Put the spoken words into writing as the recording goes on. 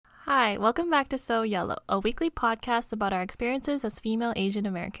Hi, welcome back to So Yellow, a weekly podcast about our experiences as female Asian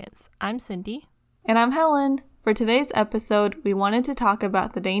Americans. I'm Cindy. And I'm Helen. For today's episode, we wanted to talk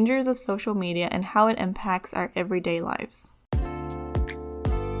about the dangers of social media and how it impacts our everyday lives.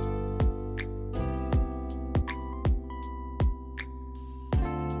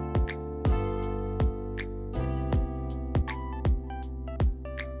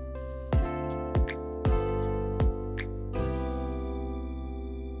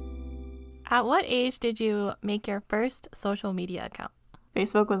 At what age did you make your first social media account?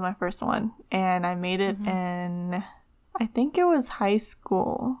 Facebook was my first one, and I made it in, I think it was high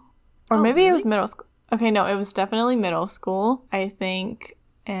school, or maybe it was middle school. Okay, no, it was definitely middle school, I think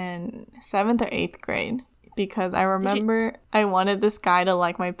in 7th or 8th grade, because I remember I wanted this guy to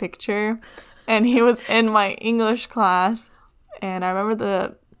like my picture, and he was in my English class, and I remember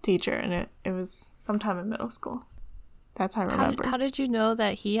the teacher, and it was sometime in middle school. That's how I remember. How did you know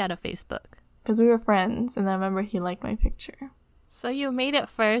that he had a Facebook? Because we were friends, and I remember he liked my picture. So you made it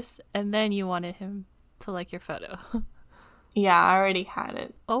first, and then you wanted him to like your photo. Yeah, I already had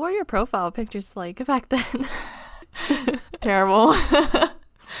it. What were your profile pictures like back then? Terrible. I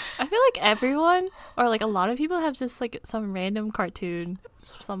feel like everyone, or like a lot of people, have just like some random cartoon,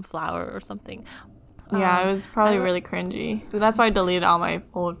 some flower or something. Yeah, it was probably really cringy. That's why I deleted all my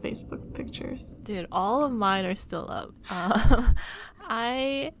old Facebook pictures. Dude, all of mine are still up.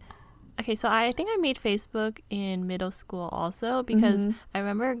 So I think I made Facebook in middle school also because I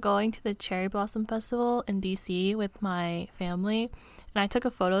remember going to the Cherry Blossom Festival in DC with my family, and I took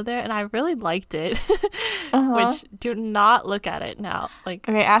a photo there, and I really liked it. Which, do not look at it now. Like,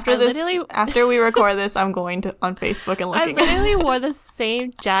 okay, after we record this, I'm going to on Facebook and looking. I literally wore the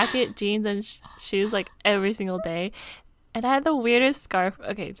same jacket, jeans, and shoes like every single day, and I had the weirdest scarf.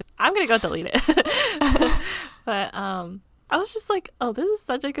 Okay, I'm gonna go delete it. But I was just like, oh, this is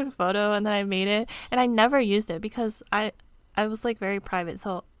such a good photo, and then I made it, and I never used it because I was like very private.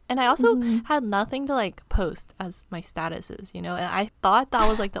 So, and I also had nothing to like post as my statuses, you know, and I thought that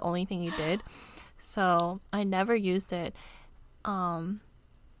was like the only thing you did, so I never used it. And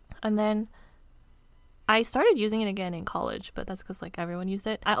then I started using it again in college, but that's because like everyone used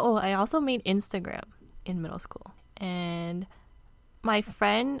it. I also made Instagram in middle school, and my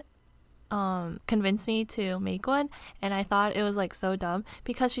friend convinced me to make one, and I thought it was like so dumb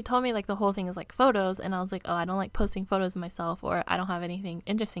because she told me like the whole thing is like photos, and I was like, oh, I don't like posting photos of myself, or I don't have anything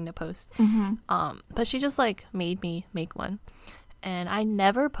interesting to post. But she just like made me make one, and I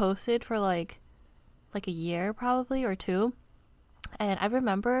never posted for like a year probably or two. And I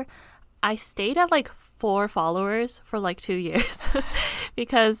remember I stayed at like 4 followers for like 2 years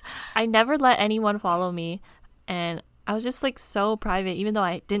because I never let anyone follow me, and I was just like so private even though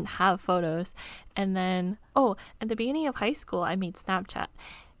I didn't have photos. And then at the beginning of high school I made Snapchat.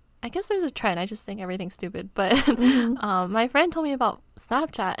 I guess there's a trend, I just think everything's stupid, but my friend told me about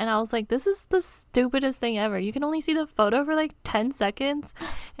Snapchat, and I was like, this is the stupidest thing ever. You can only see the photo for like 10 seconds,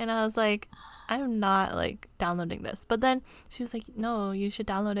 and I was like, I'm not like downloading this. But then she was like, no, you should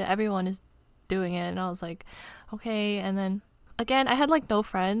download it, everyone is doing it. And I was like, okay. And then again, I had like no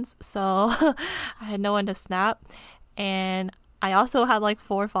friends, so I had no one to snap. And I also had like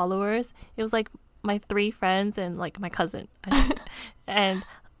 4 followers. It was like my 3 friends and like my cousin, I think. And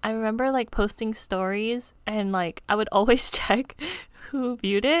I remember like posting stories, and like I would always check who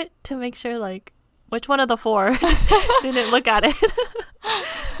viewed it to make sure like which one of the 4 didn't look at it.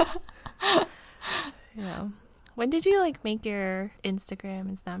 Yeah. When did you like make your Instagram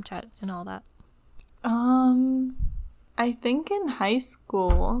and Snapchat and all that? I think in high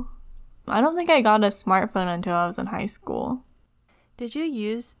school. I don't think I got a smartphone until I was in high school. Did you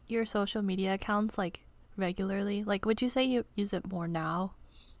use your social media accounts like regularly? Like, would you say you use it more now?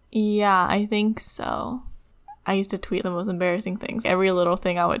 Yeah, I think so. I used to tweet the most embarrassing things. Every little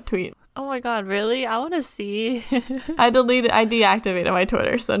thing I would tweet. Oh my god, really? I want to see. I deactivated my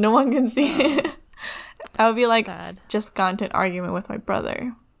Twitter so no one can see it. I would be like, sad. Just got into an argument with my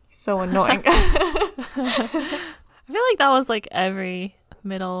brother. So annoying. I feel like that was like every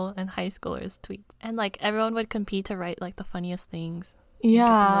middle and high schoolers tweet, and like everyone would compete to write like the funniest things.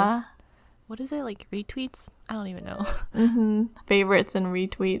 Yeah. What is it, like retweets? I don't even know. Favorites and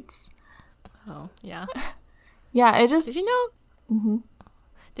retweets. Oh yeah. Yeah, it just. Did you know?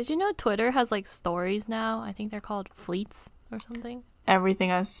 Did you know Twitter has like stories now? I think they're called fleets or something. Everything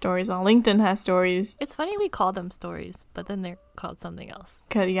has stories on. LinkedIn has stories. It's funny we call them stories, but then they're called something else.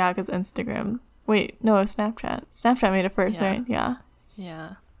 Cause Instagram. Wait, no, Snapchat. Snapchat made it first, right? Yeah.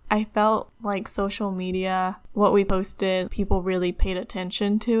 Yeah. I felt like social media, what we posted, people really paid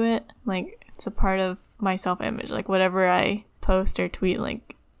attention to it. Like, it's a part of my self-image. Like, whatever I post or tweet,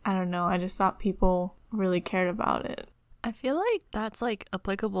 like, I don't know, I just thought people really cared about it. I feel like that's like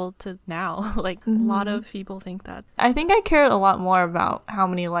applicable to now. Like a lot of people think that. I think I cared a lot more about how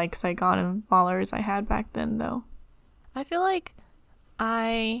many likes I got and followers I had back then, though. I feel like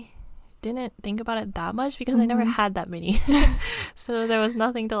I didn't think about it that much because I never had that many. So there was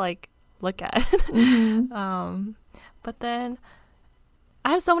nothing to like look at. But then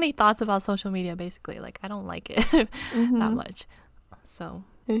I have so many thoughts about social media, basically. Like I don't like it that much. So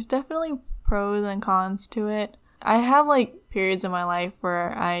there's definitely pros and cons to it. I have like periods in my life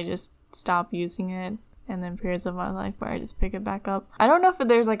where I just stop using it, and then periods of my life where I just pick it back up. I don't know if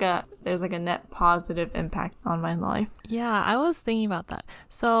there's like a net positive impact on my life. Yeah, I was thinking about that.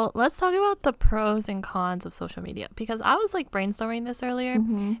 So let's talk about the pros and cons of social media, because I was like brainstorming this earlier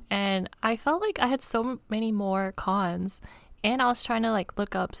and I felt like I had so many more cons, and I was trying to like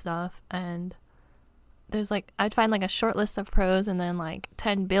look up stuff, and there's like I'd find like a short list of pros and then like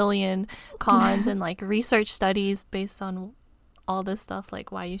 10 billion cons and like research studies based on all this stuff,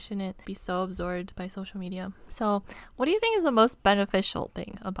 like why you shouldn't be so absorbed by social media. So what do you think is the most beneficial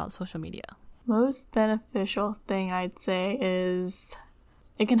thing about social media? Most beneficial thing I'd say is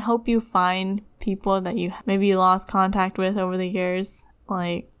it can help you find people that you maybe lost contact with over the years.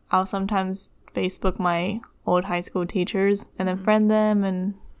 Like I'll sometimes Facebook my old high school teachers and then friend them,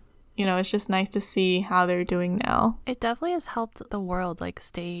 and you know, it's just nice to see how they're doing now. It definitely has helped the world like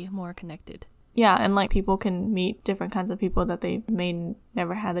stay more connected. Yeah, and like people can meet different kinds of people that they may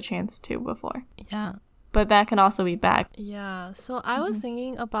never had the chance to before. Yeah. But that can also be bad. Yeah. So I was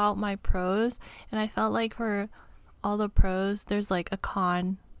thinking about my pros, and I felt like for all the pros, there's like a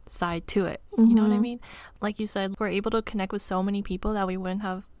con side to it. You know what I mean? Like you said, we're able to connect with so many people that we wouldn't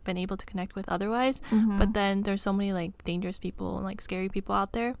have been able to connect with otherwise. But then there's so many like dangerous people and like scary people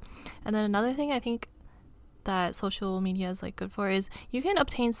out there. And then another thing I think that social media is like good for is you can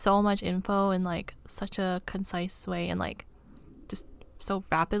obtain so much info in like such a concise way and like just so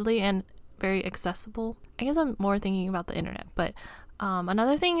rapidly and very accessible. I guess I'm more thinking about the internet, but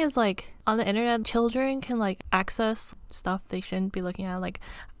another thing is like on the internet, children can like access stuff they shouldn't be looking at, like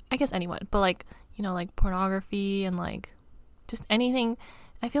I guess anyone, but like, you know, like pornography and like just anything.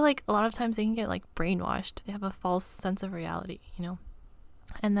 I feel like a lot of times they can get like brainwashed. They have a false sense of reality, you know.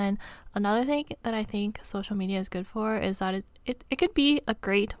 And then another thing that I think social media is good for is that it could be a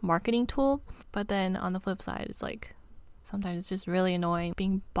great marketing tool, but then on the flip side, it's like sometimes it's just really annoying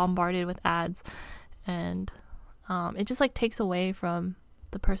being bombarded with ads, and it just like takes away from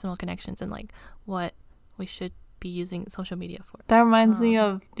the personal connections and like what we should be using social media for. That reminds me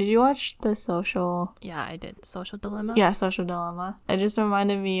of, did you watch The Social? Yeah, I did. Social Dilemma? Yeah, Social Dilemma. It just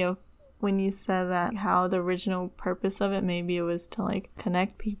reminded me of when you said that, how the original purpose of it, maybe it was to like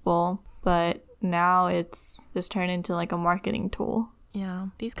connect people, but now it's just turned into like a marketing tool. Yeah,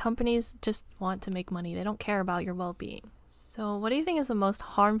 these companies just want to make money. They don't care about your well-being. So what do you think is the most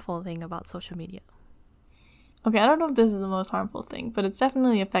harmful thing about social media? Okay, I don't know if this is the most harmful thing, but it's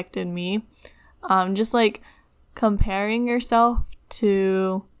definitely affected me. Just like comparing yourself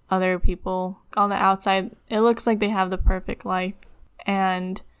to other people on the outside, it looks like they have the perfect life.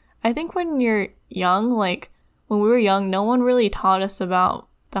 And I think when you're young, like when we were young, no one really taught us about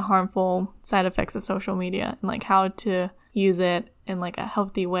the harmful side effects of social media and like how to use it in like a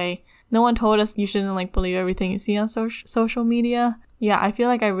healthy way. No one told us you shouldn't like believe everything you see on social media. Yeah, I feel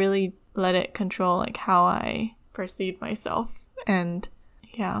like I really let it control like how I perceive myself. And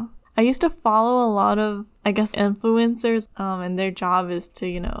yeah, I used to follow a lot of, I guess, influencers, and their job is to,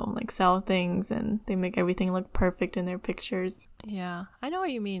 you know, like sell things, and they make everything look perfect in their pictures. Yeah, I know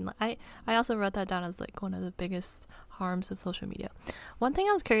what you mean. I also wrote that down as like one of the biggest harms of social media. One thing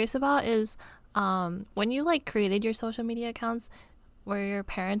I was curious about is when you like created your social media accounts, were your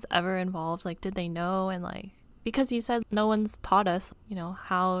parents ever involved? Like, did they know? And like, because you said no one's taught us, you know,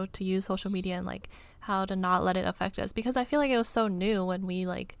 how to use social media and like how to not let it affect us, because I feel like it was so new when we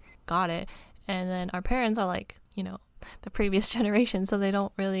like got it, and then our parents are like, you know, the previous generation, so they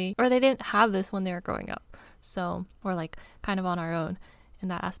don't really, or they didn't have this when they were growing up, so we're like kind of on our own in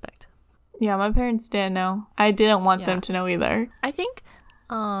that aspect. Yeah, my parents didn't know. I didn't want them to know either. I think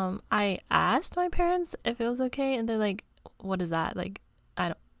I asked my parents if it was okay, and they're like, what is that? Like, I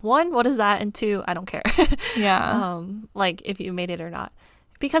don't, one, what is that? And two, I don't care. Yeah. Like if you made it or not,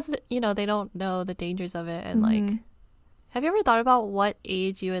 because you know they don't know the dangers of it. And like, have you ever thought about what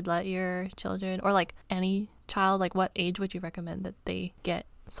age you would let your children, or like any child, like what age would you recommend that they get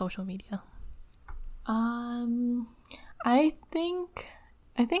social media? I think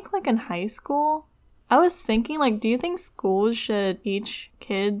like in high school. I was thinking like, do you think schools should teach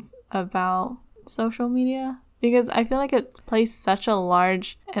kids about social media? because I feel like it plays such a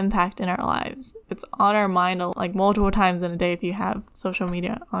large impact in our lives. It's on our mind like multiple times in a day if you have social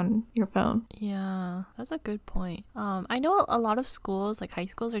media on your phone. Yeah, that's a good point. I know a lot of schools, like high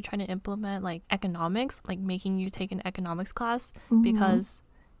schools, are trying to implement like economics, like making you take an economics class because,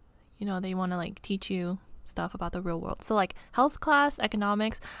 you know, they want to like teach you stuff about the real world. So like health class,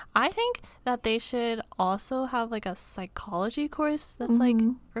 economics. I think that they should also have like a psychology course that's like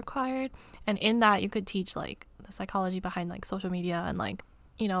required, and in that you could teach like the psychology behind like social media and like,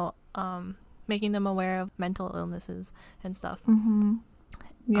 you know, making them aware of mental illnesses and stuff.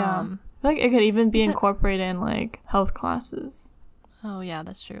 Yeah, I feel like it could even be incorporated in like health classes. Oh yeah,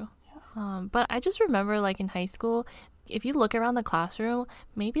 that's true. But I just remember like in high school, if you look around the classroom,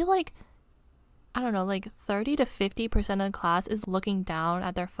 maybe like, I don't know, like 30 to 50% of the class is looking down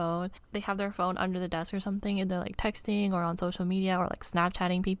at their phone. They have their phone under the desk or something, and they're like texting or on social media or like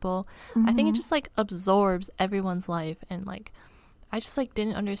Snapchatting people. I think it just like absorbs everyone's life, and like I just like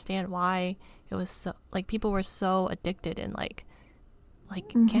didn't understand why it was so like people were so addicted and like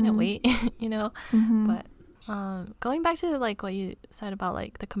can it wait, you know? But going back to like what you said about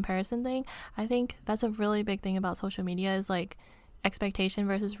like the comparison thing, I think that's a really big thing about social media is like expectation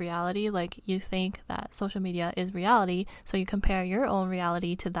versus reality. Like you think that social media is reality, so you compare your own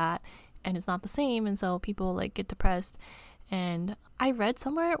reality to that, and it's not the same, and so people like get depressed. And I read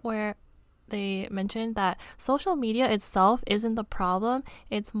somewhere where they mentioned that social media itself isn't the problem,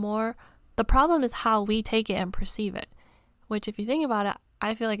 it's more the problem is how we take it and perceive it, which if you think about it,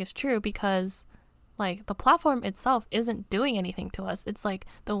 I feel like it's true, because like the platform itself isn't doing anything to us. It's like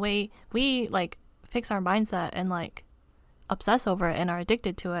the way we like fix our mindset and like obsess over it and are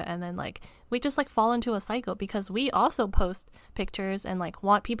addicted to it, and then like we just like fall into a cycle because we also post pictures and like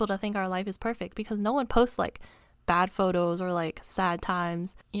want people to think our life is perfect, because no one posts like bad photos or like sad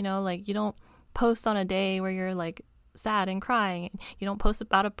times, you know, like you don't post on a day where you're like sad and crying, you don't post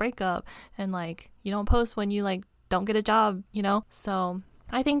about a breakup, and like you don't post when you like don't get a job, you know. So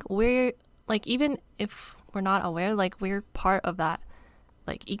I think we're like, even if we're not aware, like we're part of that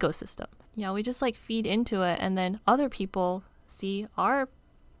like ecosystem. Yeah, we just like feed into it, and then other people see our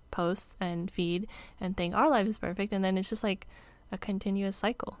posts and feed and think our life is perfect, and then it's just like a continuous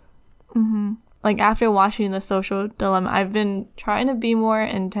cycle. Like after watching The Social Dilemma, I've been trying to be more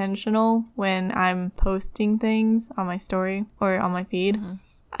intentional when I'm posting things on my story or on my feed.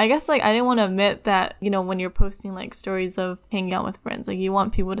 I guess like I didn't want to admit that, you know, when you're posting like stories of hanging out with friends, like you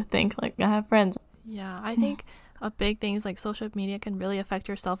want people to think like I have friends. Yeah, I think a big thing is like social media can really affect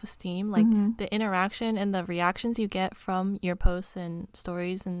your self-esteem, like the interaction and the reactions you get from your posts and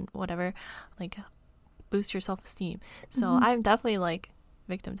stories and whatever, like boost your self-esteem. So I'm definitely like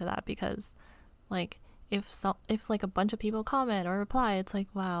victim to that, because like if like a bunch of people comment or reply, it's like,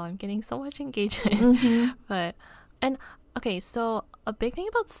 wow, I'm getting so much engagement. But and okay, so a big thing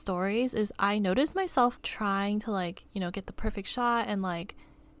about stories is I notice myself trying to like, you know, get the perfect shot and like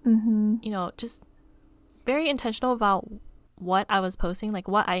you know, just very intentional about what I was posting, like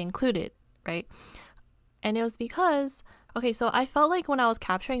what I included, right? And it was because, okay, so I felt like when I was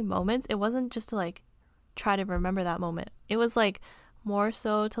capturing moments, it wasn't just to like try to remember that moment. It was like more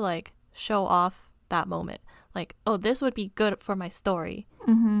so to like show off that moment. Like, oh, this would be good for my story.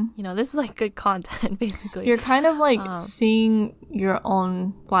 You know, this is like good content, basically. You're kind of like seeing your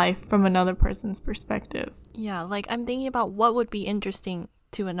own life from another person's perspective. Yeah, like I'm thinking about what would be interesting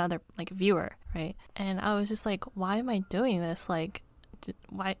to another like viewer, right? And I was just like, why am I doing this? Like,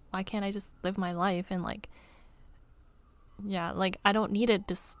 why can't I just live my life and like, yeah, like I don't need to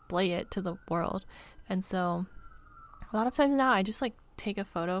display it to the world. And so a lot of times now I just like take a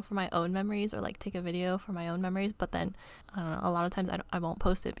photo for my own memories or like take a video for my own memories, but then I don't know, a lot of times I won't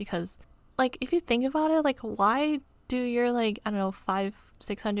post it, because like if you think about it, like why do your like, I don't know,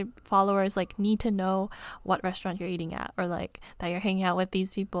 500-600 followers like need to know what restaurant you're eating at, or like that you're hanging out with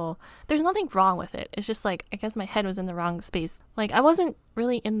these people? There's nothing wrong with it. It's just like I guess my head was in the wrong space. Like I wasn't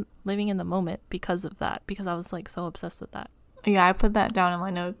really living in the moment because of that, because I was like so obsessed with that. Yeah, I put that down in my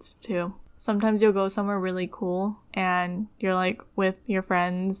notes too. Sometimes you'll go somewhere really cool and you're like with your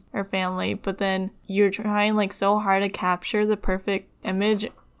friends or family, but then you're trying like so hard to capture the perfect image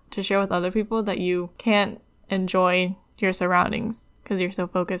to share with other people that you can't enjoy your surroundings because you're so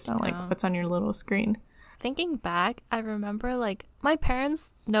focused on like what's on your little screen. Thinking back, I remember like my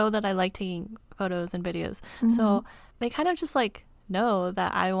parents know that I like taking photos and videos, so they kind of just like know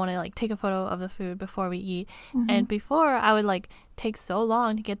that I want to like take a photo of the food before we eat. And before I would like take so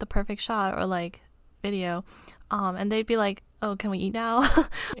long to get the perfect shot or like video, and they'd be like, oh, can we eat now?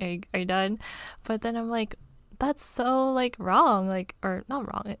 are you done? But then I'm like, that's so like wrong, like, or not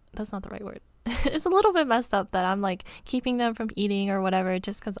wrong, that's not the right word. it's a little bit messed up that I'm like keeping them from eating or whatever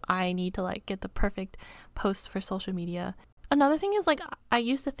just because I need to like get the perfect post for social media. Another thing is like I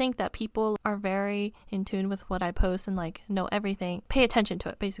used to think that people are very in tune with what I post and like know everything, pay attention to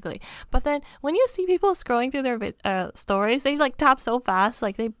it basically. But then when you see people scrolling through their stories, they like tap so fast,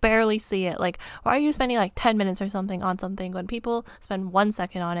 like they barely see it. Like, why are you spending like 10 minutes or something on something when people spend 1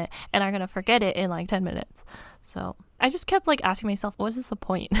 second on it and are gonna forget it in like 10 minutes? So I just kept like asking myself, what is the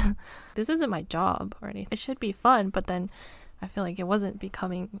point? This isn't my job or anything. It should be fun, but then I feel like it wasn't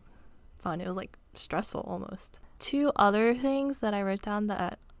becoming fun. It was like stressful almost. Two other things that I wrote down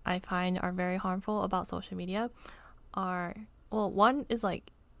that I find are very harmful about social media are, well, one is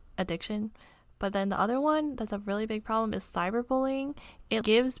like addiction, but then the other one that's a really big problem is cyberbullying. It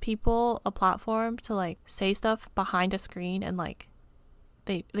gives people a platform to like say stuff behind a screen and like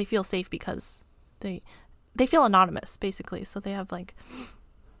they feel safe because they feel anonymous basically, so they have like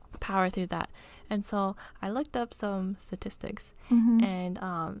power through that. And so I looked up some statistics, and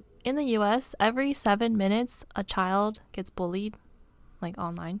in the US, every 7 minutes a child gets bullied like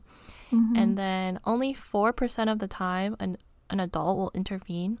online, and then only 4% of the time an adult will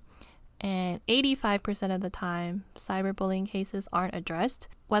intervene, and 85% of the time cyberbullying cases aren't addressed,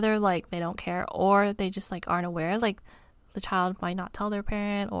 whether like they don't care or they just like aren't aware. Like the child might not tell their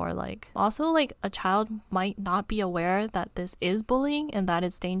parent, or like also like a child might not be aware that this is bullying and that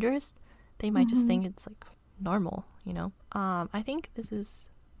it's dangerous. They might just think it's like normal, you know. I think this is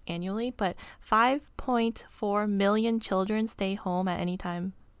annually, but 5.4 million children stay home at any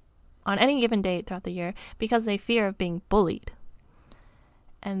time on any given day throughout the year because they fear of being bullied.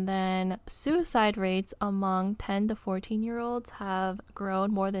 And then suicide rates among 10 to 14-year-olds have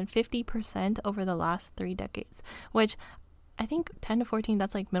grown more than 50% over the last 3 decades, which I think 10 to 14,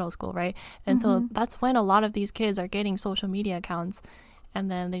 that's like middle school, right? And so that's when a lot of these kids are getting social media accounts, and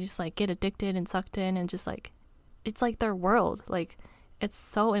then they just like get addicted and sucked in, and just like it's like their world. Like it's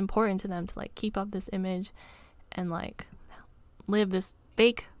so important to them to like keep up this image and like live this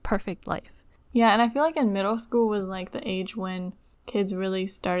fake perfect life. Yeah, and I feel like in middle school was like the age when kids really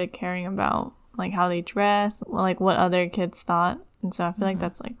started caring about like how they dress, like what other kids thought. And so I feel like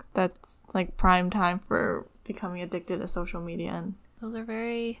that's like prime time for becoming addicted to social media. And those are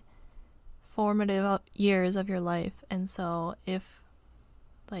very formative years of your life. And so if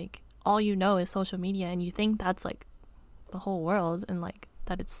like all you know is social media and you think that's like the whole world and like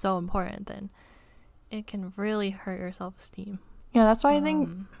that it's so important, then it can really hurt your self-esteem. Yeah, that's why I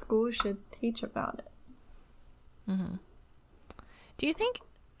think schools should teach about it. Do you think,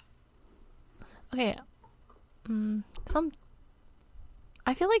 okay,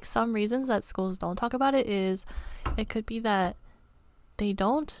 I feel like some reasons that schools don't talk about it is it could be that they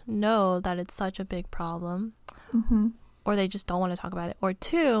don't know that it's such a big problem, or they just don't want to talk about it. Or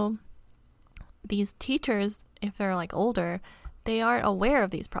two, these teachers, if they're like older, they aren't aware of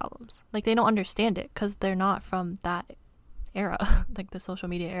these problems. Like they don't understand it because they're not from that era, like the social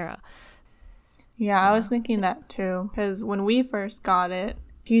media era. Yeah, I was thinking that too, because when we first got it,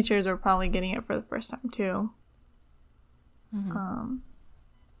 teachers were probably getting it for the first time too. I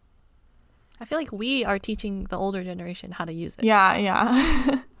feel like we are teaching the older generation how to use it.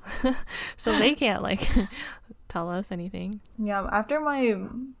 Yeah. So they can't like tell us anything. Yeah, after my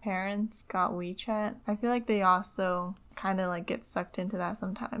parents got WeChat, I feel like they also kind of like get sucked into that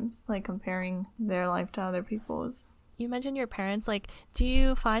sometimes, like comparing their life to other people's. You mentioned your parents, like, do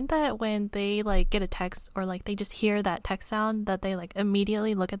you find that when they like get a text or like they just hear that text sound that they like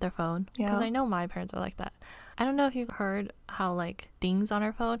immediately look at their phone? Because I know my parents are like that. I don't know if you've heard how like dings on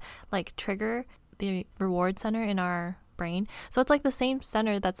our phone like trigger the reward center in our brain. So it's like the same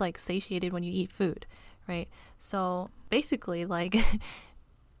center that's like satiated when you eat food, right? So basically like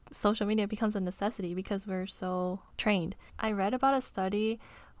social media becomes a necessity because we're so trained. I read about a study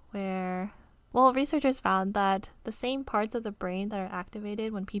where, well, researchers found that the same parts of the brain that are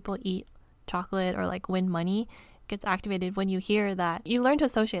activated when people eat chocolate or like win money gets activated when you hear that. You learn to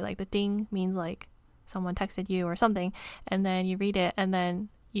associate, like the ding means like someone texted you or something, and then you read it and then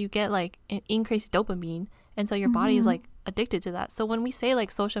you get like an increased dopamine, and so your body is like addicted to that. So when we say like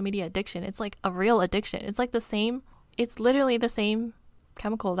social media addiction, it's like a real addiction. It's like the same, it's literally the same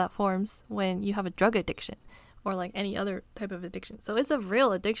chemical that forms when you have a drug addiction or like any other type of addiction. So it's a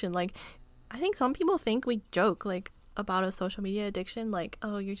real addiction. Like I think some people think we joke like about a social media addiction, like,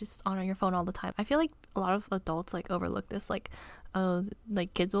 oh, you're just on your phone all the time. I feel like a lot of adults like overlook this, like, oh,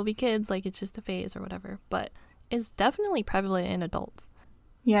 like kids will be kids, like it's just a phase or whatever. But it's definitely prevalent in adults.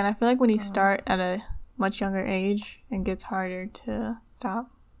 Yeah, and I feel like when you start at a much younger age, it gets harder to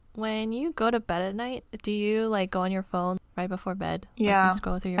stop. When you go to bed at night, do you like go on your phone right before bed? Yeah, like, you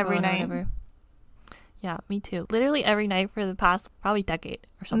scroll through your every phone night. Or whatever? Yeah, me too. Literally every night for the past probably decade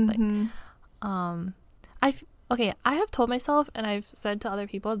or something. Okay, I have told myself and I've said to other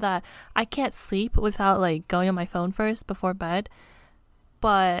people that I can't sleep without like going on my phone first before bed,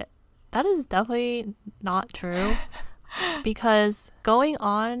 but that is definitely not true because going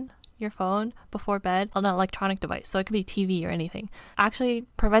on your phone before bed on an electronic device, so it could be TV or anything, actually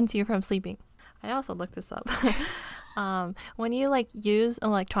prevents you from sleeping. I also looked this up. When you like use an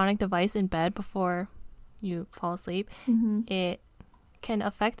electronic device in bed before you fall asleep, it can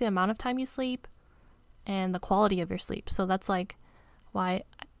affect the amount of time you sleep and the quality of your sleep. So that's like why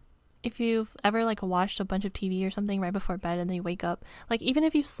if you've ever like watched a bunch of TV or something right before bed and then you wake up, like even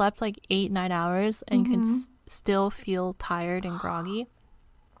if you've slept like 8-9 hours and you can still feel tired and groggy.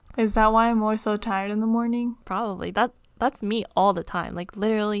 Is that why I'm always so tired in the morning? Probably. That's me all the time, like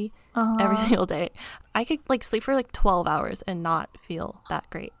literally every single day. I could like sleep for like 12 hours and not feel that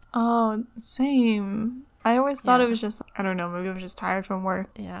great. Oh, same. I always thought it was just, I don't know, maybe I was just tired from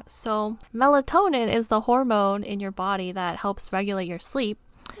work. Yeah. So melatonin is the hormone in your body that helps regulate your sleep.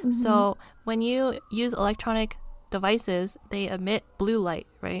 So when you use electronic devices, they emit blue light,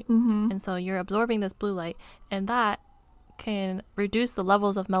 right? And so you're absorbing this blue light, and that can reduce the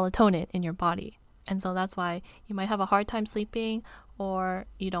levels of melatonin in your body. And so that's why you might have a hard time sleeping or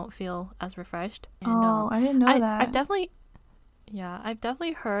you don't feel as refreshed. And, I didn't know that. I've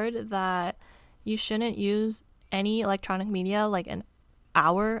definitely heard that you shouldn't use any electronic media like an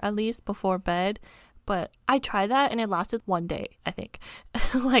hour at least before bed. But I tried that and it lasted one day, I think.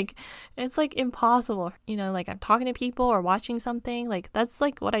 Like, it's like impossible. You know, like I'm talking to people or watching something. Like, that's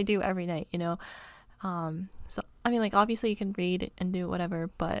like what I do every night, you know? So, I mean, like, obviously you can read and do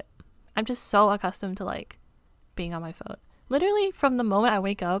whatever, but I'm just so accustomed to like being on my phone. Literally from the moment I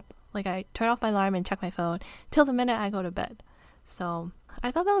wake up, like I turn off my alarm and check my phone till the minute I go to bed. So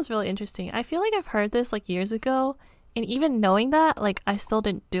I thought that was really interesting. I feel like I've heard this like years ago, and even knowing that, like I still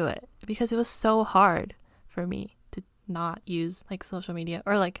didn't do it because it was so hard for me to not use like social media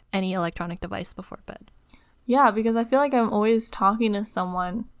or like any electronic device before bed. Yeah, because I feel like I'm always talking to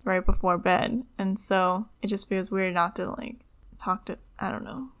someone right before bed, and so it just feels weird not to like talk to, I don't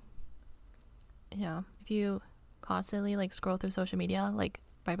know. Yeah, if you constantly like scroll through social media like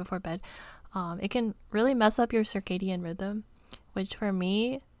right before bed, it can really mess up your circadian rhythm, which for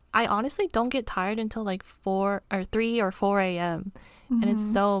me, I honestly don't get tired until like 3 or 4 a.m. And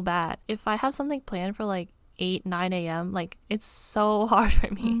it's so bad. If I have something planned for like 8-9 a.m., like it's so hard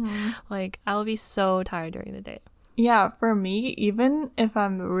for me. Like I'll be so tired during the day. Yeah, for me, even if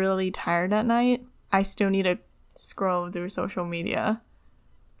I'm really tired at night, I still need to scroll through social media.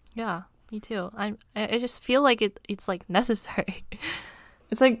 Yeah, me too. I just feel like it's like necessary.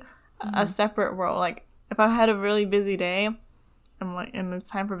 It's like a separate world. Like if I had a really busy day, I'm like, and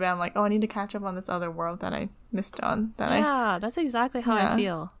it's time for bed, I'm like, oh, I need to catch up on this other world that I missed on. That's exactly how I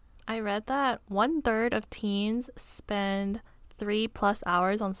feel. I read that 1/3 of teens spend 3+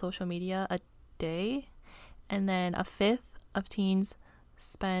 hours on social media a day, and then 1/5 of teens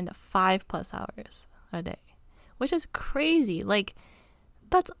spend 5+ hours a day, which is crazy. Like,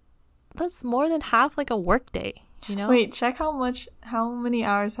 that's more than half like a work day, you know? Wait, check how many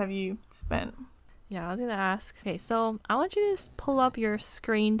hours have you spent? Yeah, I was gonna ask. Okay, so I want you to just pull up your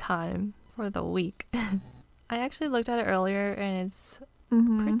screen time for the week. I actually looked at it earlier and it's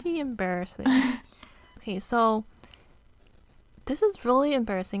pretty embarrassing. Okay, so this is really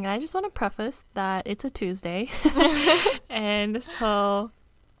embarrassing, and I just want to preface that it's a Tuesday. And so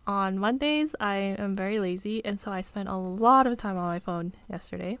on Mondays, I am very lazy, and so I spent a lot of time on my phone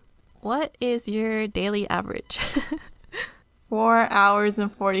yesterday. What is your daily average? 4 hours and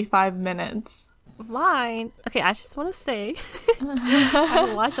 45 minutes. Mine, okay, I just want to say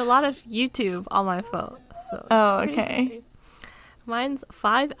I watch a lot of YouTube on my phone. So okay. Crazy. Mine's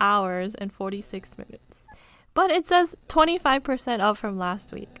 5 hours and 46 minutes. But it says 25% up from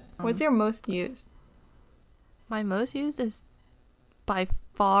last week. What's your most used? My most used is by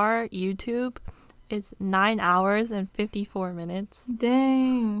far YouTube. It's 9 hours and 54 minutes.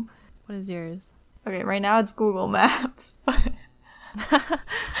 Dang. What is yours? Okay, right now it's Google Maps.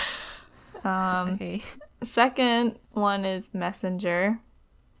 Okay. Second one is Messenger.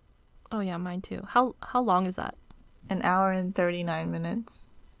 Oh yeah, mine too. How long is that? 1 hour and 39 minutes.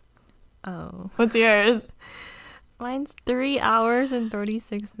 Oh. What's yours? Mine's 3 hours and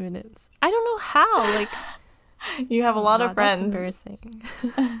 36 minutes. I don't know how. Like, you have a lot of friends. That's embarrassing.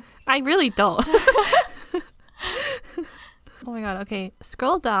 I really don't. Oh my god. Okay,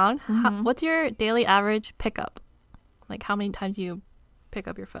 scroll down. What's your daily average pickup? Like, how many times you pick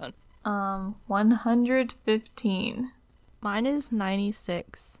up your phone? 115. Mine is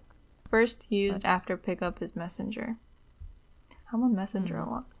 96. first used after pickup is Messenger. I'm on Messenger a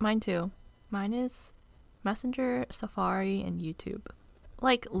lot. Mine too. Mine is Messenger, Safari, and YouTube.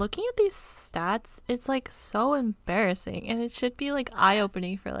 Like, looking at these stats, it's like so embarrassing, and it should be like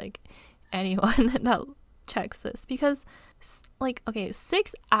eye-opening for like anyone that checks this, because like, okay,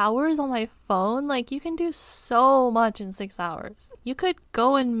 6 hours on my phone, like, you can do so much in 6 hours. You could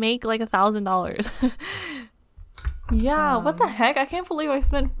go and make like $1,000. Yeah, what the heck? I can't believe I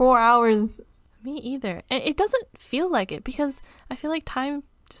spent 4 hours. Me either. And it doesn't feel like it, because I feel like time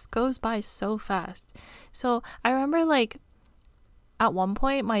just goes by so fast. So I remember, like, at one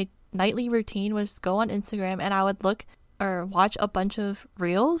point my nightly routine was go on Instagram and I would look or watch a bunch of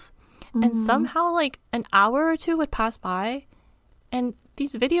reels, and somehow like an hour or two would pass by and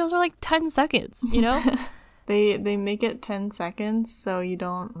these videos are like 10 seconds, you know? They make it 10 seconds so you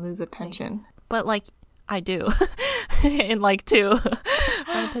don't lose attention. But like, I do. In like 2.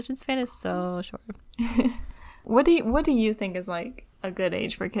 My attention span is so short. What do you think is like a good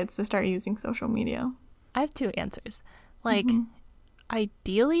age for kids to start using social media? I have 2 answers. Like,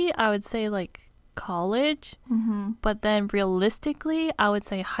 ideally, I would say like college, but then realistically, I would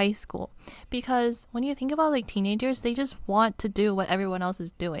say high school. Because when you think about like teenagers, they just want to do what everyone else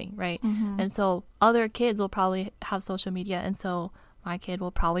is doing, right? And so other kids will probably have social media, and so my kid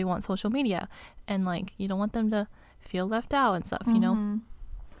will probably want social media, and like, you don't want them to feel left out and stuff, you know?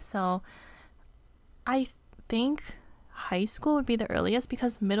 So I think high school would be the earliest,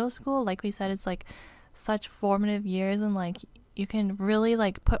 because middle school, like we said, it's like such formative years, and like you can really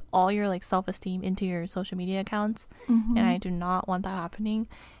like put all your like self-esteem into your social media accounts, and I do not want that happening.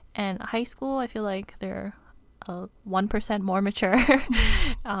 And high school, I feel like they're 1% more mature.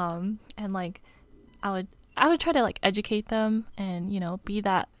 And like I would try to like educate them and, you know, be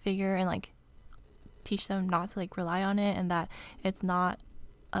that figure and like teach them not to like rely on it, and that it's not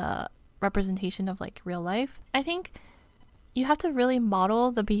a representation of like real life. I think you have to really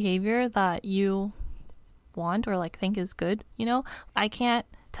model the behavior that you want or like think is good, you know? I can't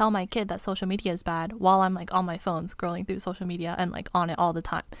tell my kid that social media is bad while I'm like on my phone scrolling through social media and like on it all the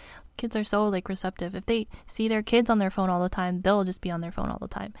time. Kids are so like receptive. If they see their kids on their phone all the time, they'll just be on their phone all the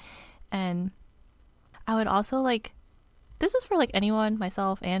time. And I would also like, this is for like anyone,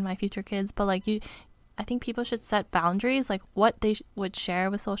 myself and my future kids, but like I think people should set boundaries, like what they would share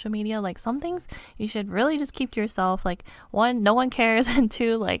with social media. Like, some things you should really just keep to yourself. Like, 1, no one cares, and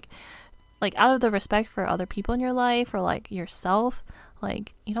 2, like out of the respect for other people in your life or like yourself,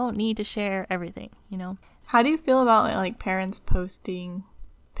 like, you don't need to share everything, you know? How do you feel about like parents posting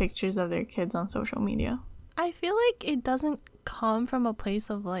pictures of their kids on social media? I feel like it doesn't come from a place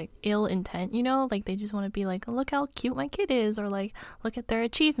of like ill intent, you know? Like, they just want to be like, look how cute my kid is, or like, look at their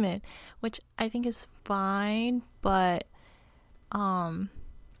achievement, which I think is fine. But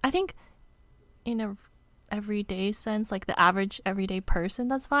I think in a everyday sense, like the average everyday person,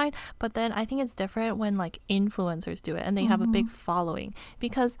 that's fine. But then I think it's different when like influencers do it and they have a big following,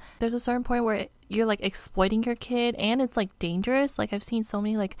 because there's a certain point where you're like exploiting your kid, and it's like dangerous. Like, I've seen so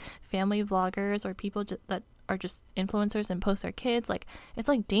many like family vloggers or people that are just influencers and post their kids. Like, it's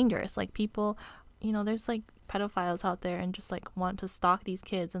like dangerous. Like, people, you know, there's like pedophiles out there and just like want to stalk these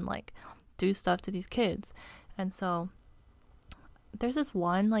kids and like do stuff to these kids. And so there's this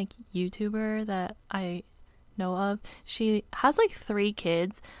one like YouTuber that I know of. She has like 3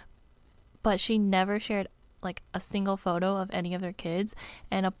 kids, but she never shared like a single photo of any of their kids,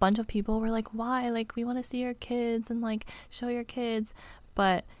 and a bunch of people were like, why? Like, we want to see your kids and like show your kids.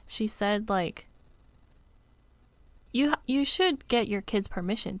 But she said like, you should get your kids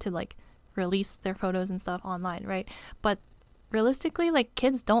permission to like release their photos and stuff online, right? But realistically, like,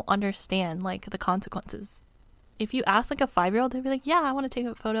 kids don't understand like the consequences. If you ask like a 5-year-old, they'd be like, yeah, I want to take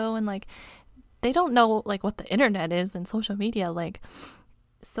a photo, and like, they don't know like what the internet is and social media. Like,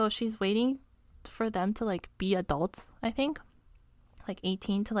 so she's waiting for them to like be adults, I think, like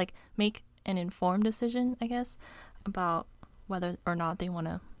 18, to like make an informed decision, I guess, about whether or not they want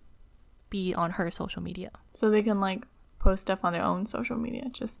to be on her social media. So they can like post stuff on their own social media,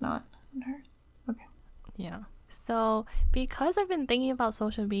 just not on hers. Okay. Yeah. So because I've been thinking about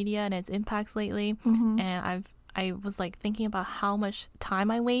social media and its impacts lately, and I was like thinking about how much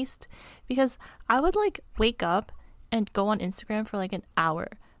time I waste, because I would like wake up and go on Instagram for like an hour,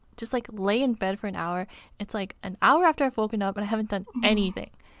 just like lay in bed for an hour. It's like an hour after I've woken up and I haven't done anything.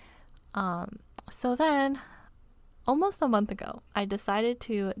 So then almost a month ago, I decided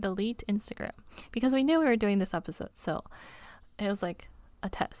to delete Instagram because we knew we were doing this episode. So it was like a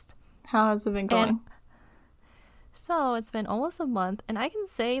test. How has it been going? And so it's been almost a month, and I can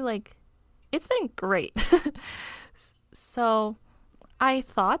say like it's been great. So I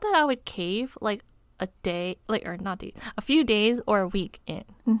thought that I would cave like a day, like, or not day, a few days or a week in,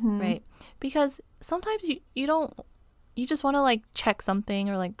 right? Because sometimes you don't, you just want to like check something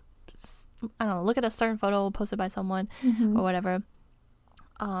or like, I don't know, look at a certain photo posted by someone or whatever.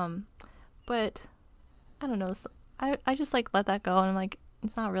 But I don't know. So I just like let that go, and I'm like,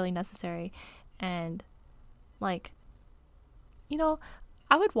 it's not really necessary. And like, you know,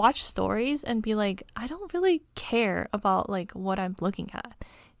 I would watch stories and be like, I don't really care about like what I'm looking at.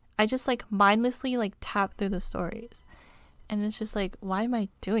 I just like mindlessly like tap through the stories. And it's just like, why am I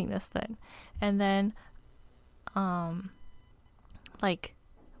doing this then? And then like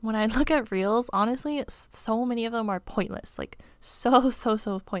when I look at reels, honestly, so many of them are pointless. Like so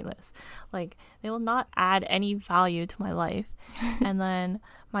pointless. Like they will not add any value to my life. And then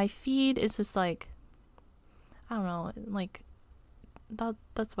my feed is just like, I don't know, like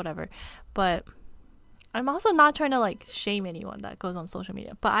that's whatever. But I'm also not trying to like shame anyone that goes on social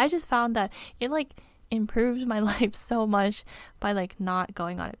media, but I just found that it like improves my life so much by like not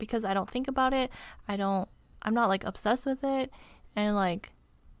going on it, because I don't think about it. I'm not like obsessed with it, and like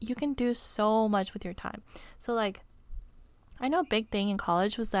you can do so much with your time. So like I know a big thing in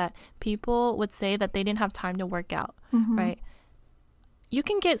college was that people would say that they didn't have time to work out, right? You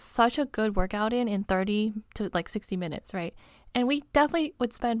can get such a good workout in 30 to like 60 minutes, right? And we definitely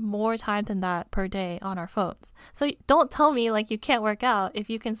would spend more time than that per day on our phones. So don't tell me like you can't work out if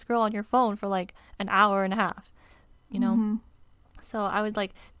you can scroll on your phone for like an hour and a half, you know? So I would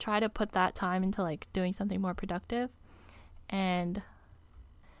like try to put that time into like doing something more productive.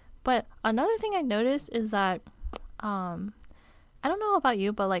 But another thing I noticed is that, I don't know about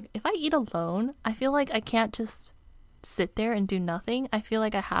you, but like if I eat alone, I feel like I can't just sit there and do nothing. I feel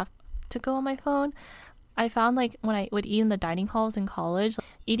like I have to go on my phone. I found like when I would eat in the dining halls in college, like,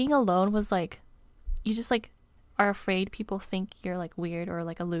 eating alone was like, you just like are afraid people think you're like weird or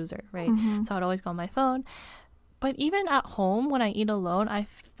like a loser, right? So I'd always go on my phone. But even at home when I eat alone, I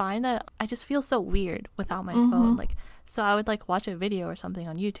find that I just feel so weird without my phone. Like, so I would like watch a video or something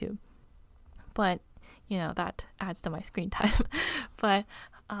on YouTube. But, you know, that adds to my screen time. But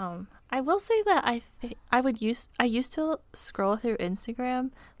I will say that I used to scroll through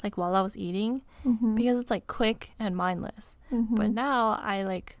Instagram like while I was eating because it's like quick and mindless. But now I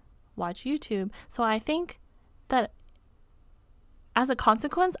like watch YouTube. So I think that as a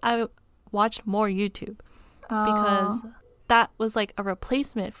consequence, I watched more YouTube because that was like a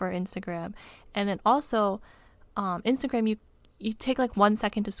replacement for Instagram. And then also Instagram, you take like 1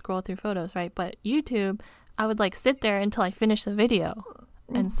 second to scroll through photos, right? But YouTube, I would like sit there until I finish the video.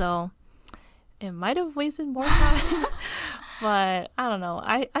 And so it might have wasted more time, but I don't know.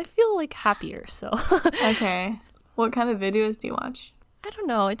 I feel like happier, so. Okay. What kind of videos do you watch? I don't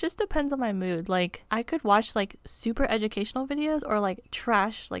know. It just depends on my mood. Like, I could watch like super educational videos or like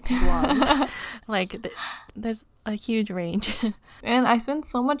trash like vlogs. Like, there's a huge range. And I spend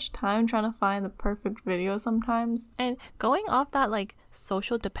so much time trying to find the perfect video sometimes. And going off that like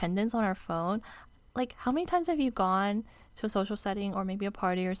social dependence on our phone, like how many times have you gone to a social setting or maybe a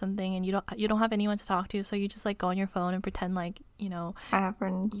party or something and you don't have anyone to talk to, so you just like go on your phone and pretend like, you know, I have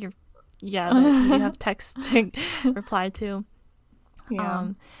friends. That you have texts to reply to.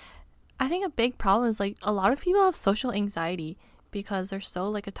 Yeah. I think a big problem is like a lot of people have social anxiety because they're so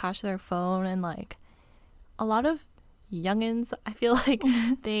like attached to their phone, and like a lot of youngins, I feel like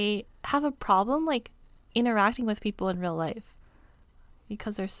they have a problem like interacting with people in real life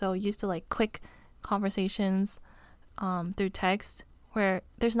because they're so used to like quick conversations through text where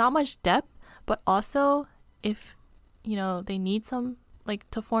there's not much depth, but also if, you know, they need some like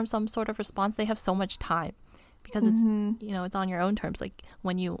to form some sort of response, they have so much time because it's, you know, it's on your own terms, like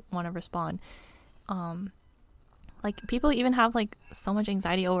when you want to respond. Like people even have like so much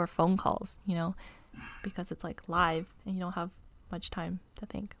anxiety over phone calls, you know, because it's like live and you don't have much time to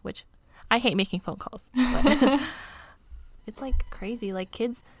think, which I hate making phone calls, but it's like crazy. Like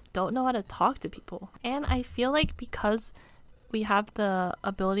kids don't know how to talk to people. And I feel like because we have the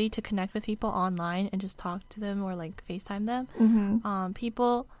ability to connect with people online and just talk to them or like FaceTime them,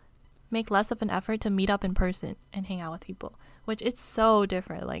 people make less of an effort to meet up in person and hang out with people, which it's so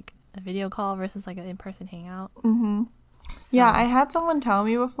different, like a video call versus like an in-person hangout. So, yeah, I had someone tell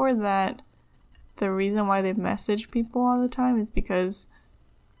me before that the reason why they message people all the time is because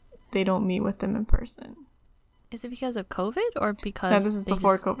they don't meet with them in person. Is it because of COVID or because No, this is they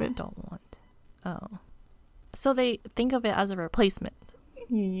before just COVID. don't want? Oh. So they think of it as a replacement.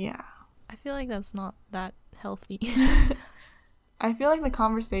 Yeah. I feel like that's not that healthy. I feel like the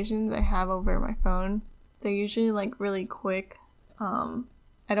conversations I have over my phone, they're usually like really quick.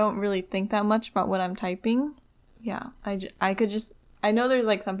 I don't really think that much about what I'm typing. Yeah, I I know there's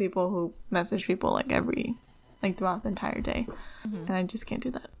like some people who message people like throughout the entire day, and I just can't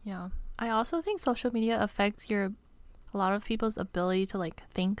do that. Yeah. I also think social media affects a lot of people's ability to like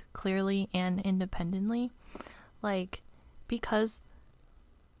think clearly and independently, like because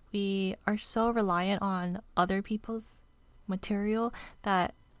we are so reliant on other people's material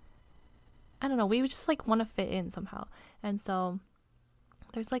that I don't know, we just like want to fit in somehow, and so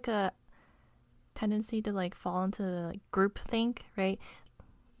there's like a tendency to like fall into like group think, right?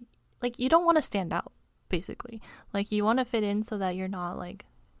 Like you don't want to stand out, basically. Like you want to fit in so that you're not like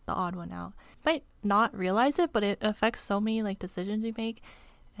the odd one out. You might not realize it, but it affects so many like decisions you make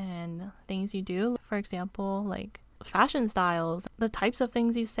and things you do. For example, like fashion styles, the types of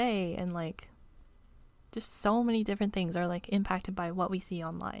things you say, and like just so many different things are like impacted by what we see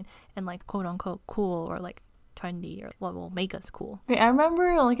online and like quote unquote cool or like trendy or what will make us cool. Okay, I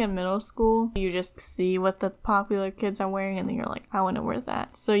remember like in middle school, you just see what the popular kids are wearing and then you're like, I want to wear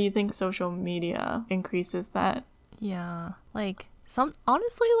that. So you think social media increases that? Yeah, like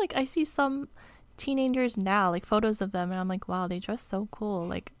honestly, like I see some teenagers now, like photos of them, and I'm like, wow, they dress so cool.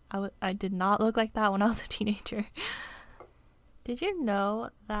 Like I did not look like that when I was a teenager. Did you know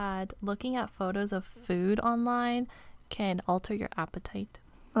that looking at photos of food online can alter your appetite?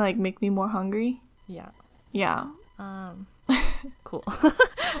 Like make me more hungry? Yeah. Yeah. Cool.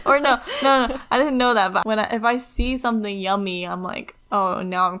 Or no, I didn't know that, but if I see something yummy, I'm like, oh,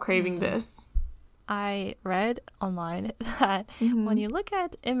 now I'm craving this. I read online that when you look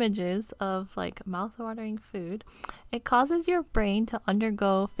at images of like mouth-watering food, it causes your brain to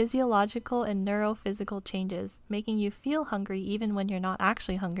undergo physiological and neurophysical changes, making you feel hungry even when you're not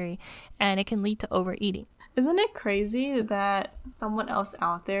actually hungry, and it can lead to overeating. Isn't it crazy that someone else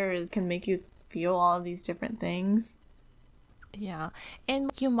out there can make you feel all of these different things? Yeah,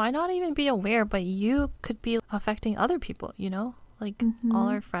 and you might not even be aware, but you could be affecting other people, you know? Like all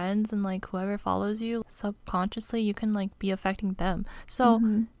our friends and like whoever follows you, subconsciously you can like be affecting them. So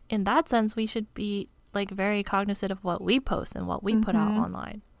in that sense, we should be like very cognizant of what we post and what we put out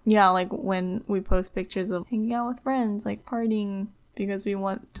online. Yeah, like when we post pictures of hanging out with friends, like partying because we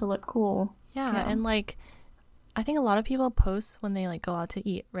want to look cool. Yeah, and like I think a lot of people post when they like go out to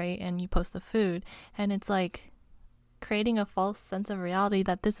eat, right? And you post the food and it's like creating a false sense of reality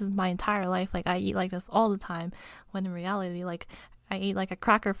that this is my entire life. Like I eat like this all the time, when in reality, like I eat like a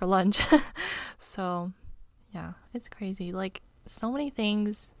cracker for lunch. So yeah, it's crazy. Like so many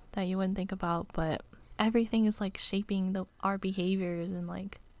things that you wouldn't think about, but everything is like shaping our behaviors and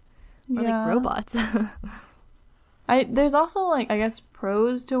like we're like robots. There's also like, I guess,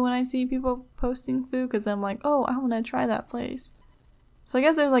 pros to when I see people posting food, because I'm like, oh, I want to try that place. So I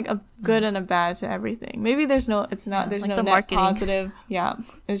guess there's like a good and a bad to everything. Maybe there's no like no net marketing. Positive. Yeah,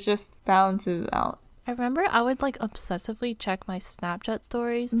 it's just balances out. I remember I would like obsessively check my Snapchat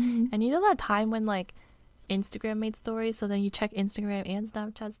stories, and you know that time when like Instagram made stories, so then you check Instagram and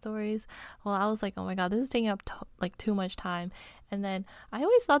Snapchat stories. Well, I was like, oh my god, this is taking up like too much time. And then I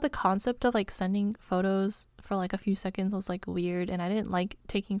always thought the concept of like sending photos for like a few seconds was like weird, and I didn't like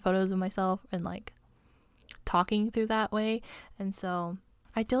taking photos of myself and like talking through that way. And so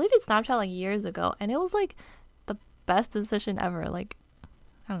I deleted Snapchat like years ago, and it was like the best decision ever. Like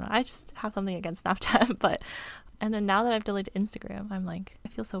I don't know, I just have something against Snapchat, but and then now that I've deleted Instagram, I'm like, I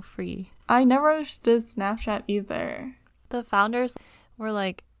feel so free. I never understood Snapchat either. The founders were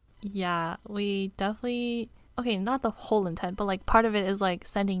like, yeah, we definitely, okay, not the whole intent, but like part of it is like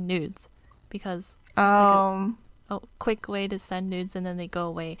sending nudes, because it's like a quick way to send nudes and then they go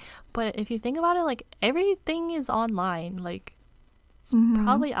away. But if you think about it, like everything is online. Like it's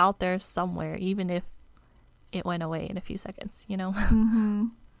probably out there somewhere, even if it went away in a few seconds, you know?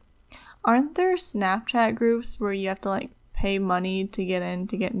 Aren't there Snapchat groups where you have to like pay money to get in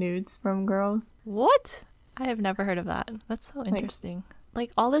to get nudes from girls? What? I have never heard of that. That's so interesting.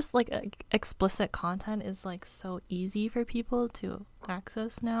 Like all this like explicit content is like so easy for people to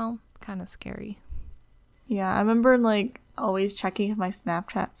access now. Kind of scary. Yeah, I remember like always checking if my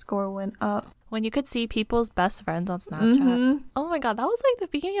Snapchat score went up. When you could see people's best friends on Snapchat. Oh my god, that was like the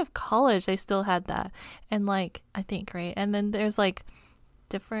beginning of college. They still had that. And like, I think, right? And then there's like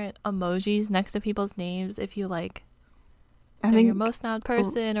different emojis next to people's names if you like they're your most snap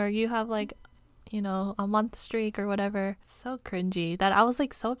person, or you have like, you know, a month streak or whatever. So cringy that I was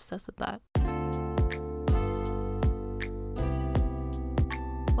like so obsessed with that.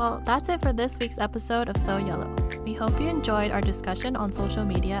 Well, that's it for this week's episode of So Yellow. We hope you enjoyed our discussion on social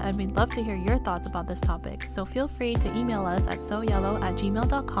media, and we'd love to hear your thoughts about this topic. So feel free to email us at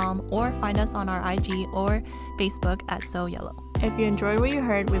soyellow@gmail.com or find us on our IG or Facebook at So Yellow. If you enjoyed what you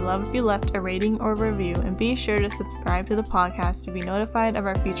heard, we'd love if you left a rating or review, and be sure to subscribe to the podcast to be notified of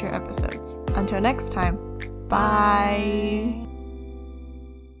our future episodes. Until next time, bye!